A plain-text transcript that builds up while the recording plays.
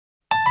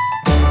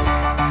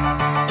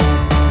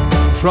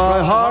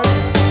Try hard,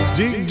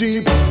 dig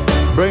deep,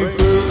 break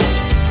through.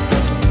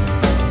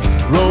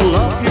 Roll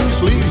up your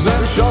sleeves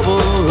and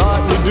shovel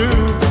like we do.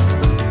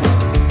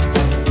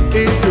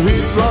 If you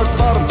hit rock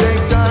bottom, take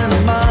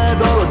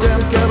dynamite or a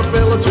damn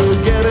caterpillar to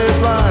get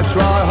it right.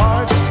 Try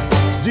hard,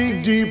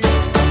 dig deep,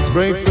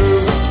 break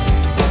through.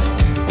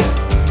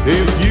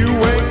 If you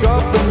wake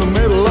up in the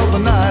middle of the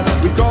night,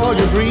 recall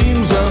your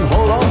dreams and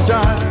hold on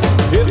tight.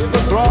 Hit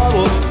the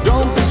throttle,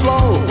 don't be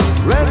slow.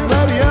 Red,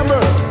 ready,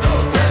 ember.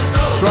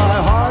 Try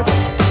hard,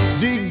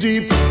 dig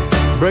deep,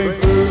 break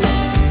through.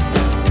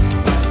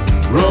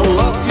 Roll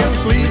up your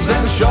sleeves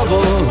and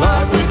shovel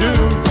like we do.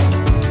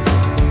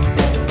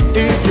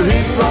 If you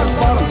hit rock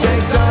bottom,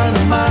 take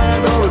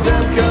dynamite or a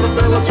damn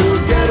caterpillar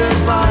to get it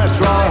right.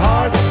 Try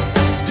hard,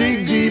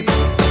 dig deep,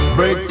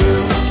 break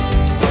through.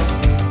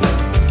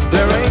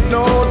 There ain't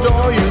no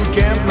door you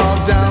can't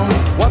knock down.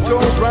 What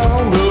goes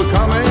round will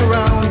come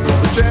around.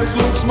 The chance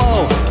looks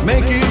small,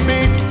 make it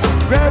big.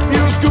 Grab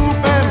your scoop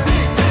and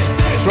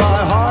try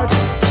hard,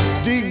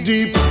 dig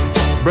deep,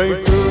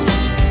 break through.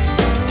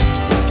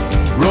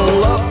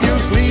 Roll up your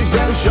sleeves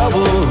and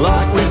shovel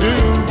like we do.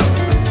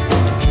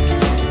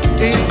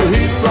 If you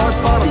hit rock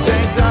bottom,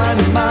 take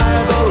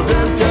dynamite or a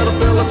damn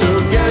caterpillar to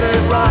get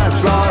it right.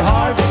 Try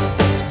hard,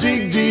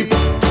 dig deep,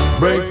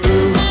 break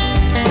through.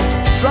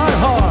 Try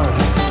hard.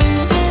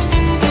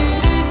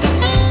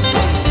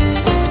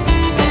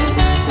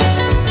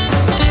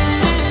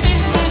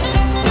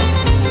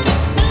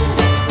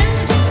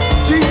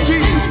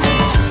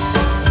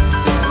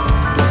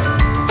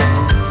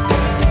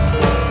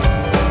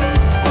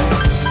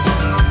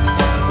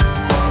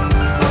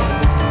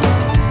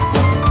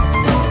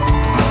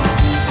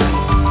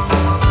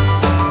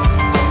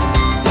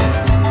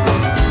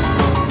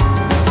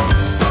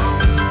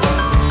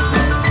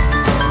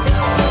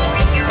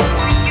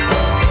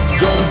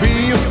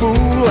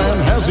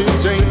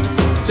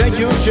 Take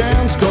your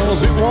chance,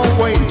 cause it won't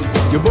wait.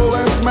 Your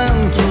bullet's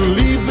meant to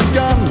leave the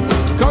gun.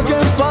 Cock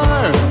and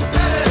fire.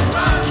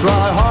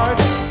 Try hard,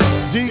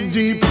 dig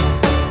deep,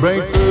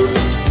 break through.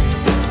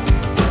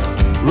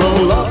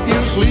 Roll up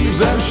your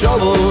sleeves and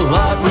shovel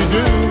like we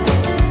do.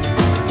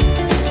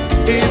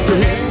 If you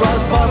hit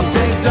rock bottom,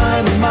 take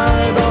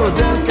dynamite or a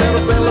damn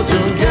caterpillar to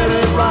get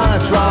it right.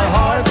 Try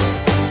hard,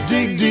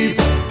 dig deep,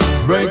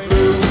 break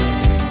through.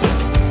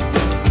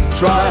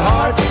 Try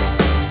hard,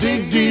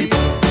 dig deep,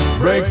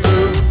 break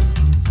through.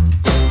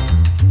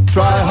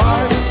 Try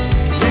hard,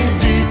 dig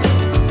deep,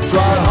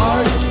 try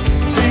hard,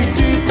 dig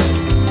deep,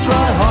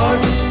 try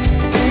hard,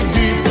 dig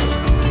deep,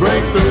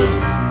 break through.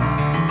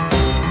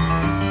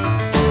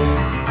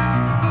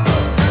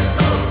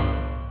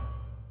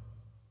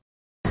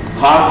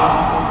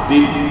 Hard,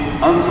 deep,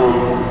 and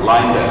through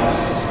line dance.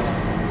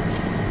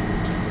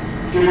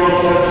 2 more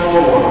steps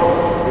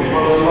forward,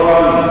 reverse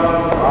line,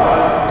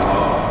 right.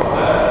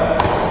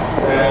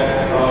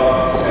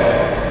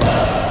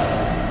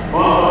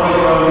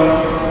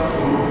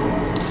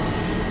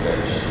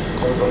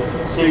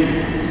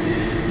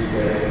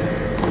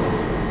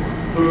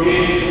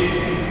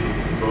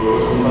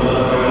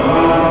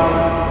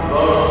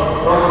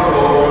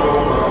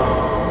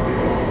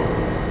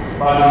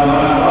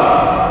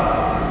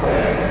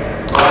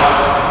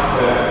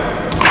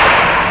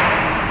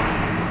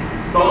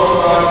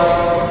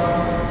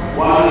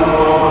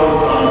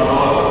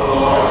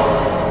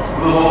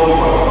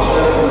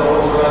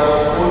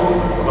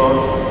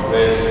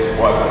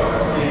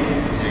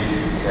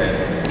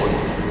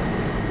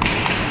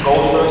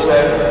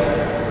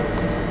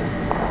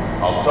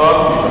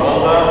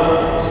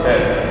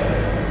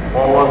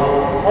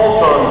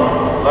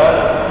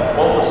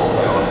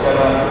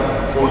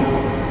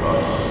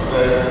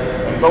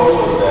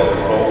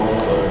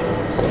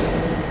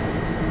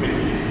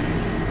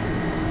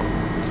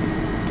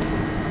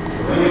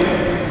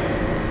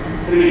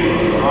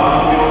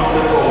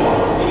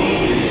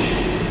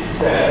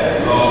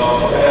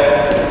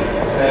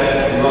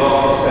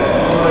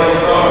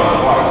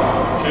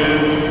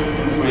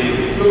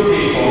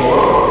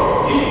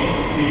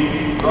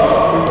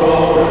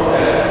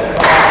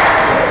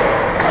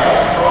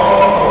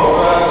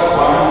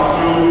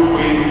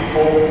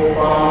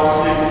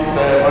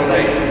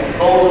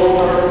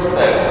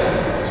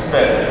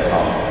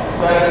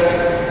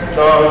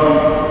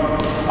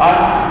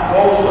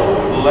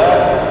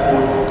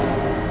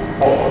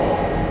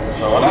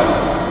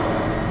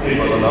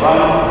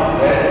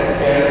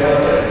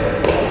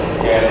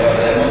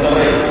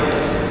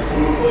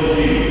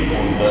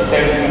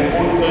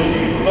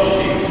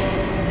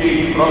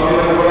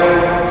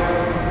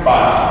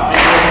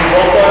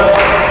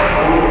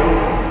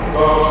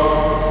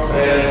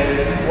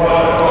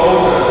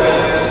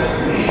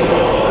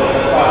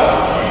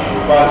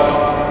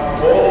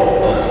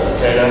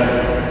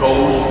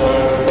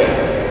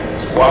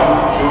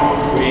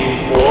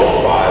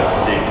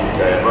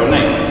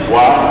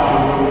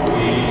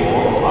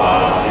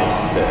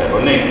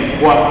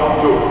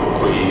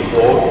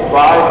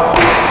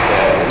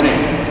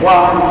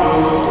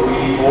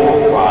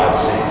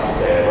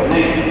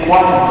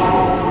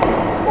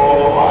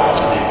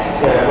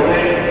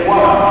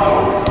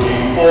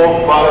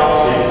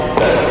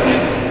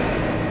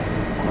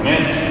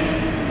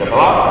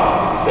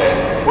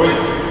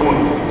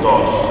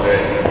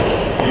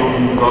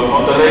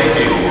 3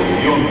 i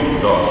 1, i 1,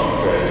 2,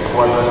 3,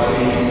 4,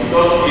 5,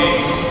 2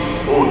 kicks,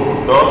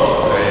 1, 2,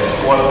 3,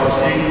 4,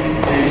 5,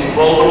 6,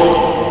 ballroom,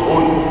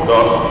 1,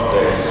 2,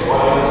 3, 4,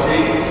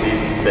 5,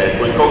 6, 7,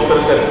 quick coaster,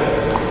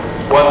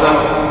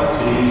 squadra,